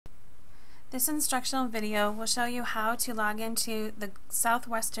This instructional video will show you how to log into the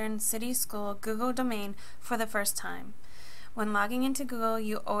Southwestern City School Google domain for the first time. When logging into Google,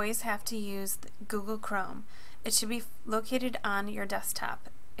 you always have to use Google Chrome. It should be located on your desktop.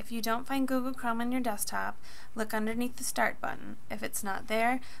 If you don't find Google Chrome on your desktop, look underneath the Start button. If it's not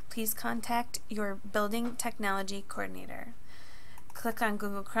there, please contact your Building Technology Coordinator. Click on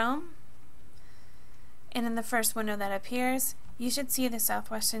Google Chrome, and in the first window that appears, you should see the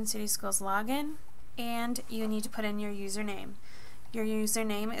Southwestern City Schools login, and you need to put in your username. Your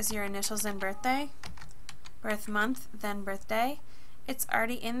username is your initials and birthday, birth month, then birthday. It's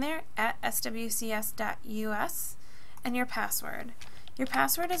already in there at swcs.us, and your password. Your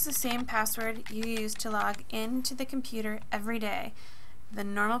password is the same password you use to log into the computer every day, the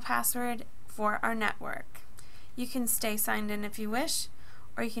normal password for our network. You can stay signed in if you wish,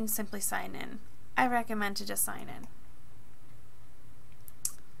 or you can simply sign in. I recommend to just sign in.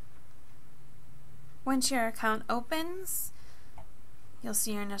 Once your account opens, you'll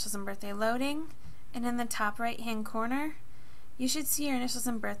see your initials and birthday loading, and in the top right hand corner you should see your initials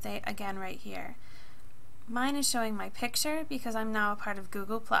and birthday again right here. Mine is showing my picture because I'm now a part of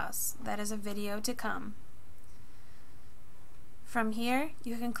Google+. That is a video to come. From here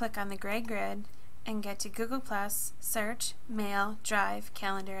you can click on the gray grid and get to Google+, Search, Mail, Drive,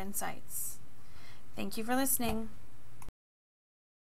 Calendar, and Sites. Thank you for listening.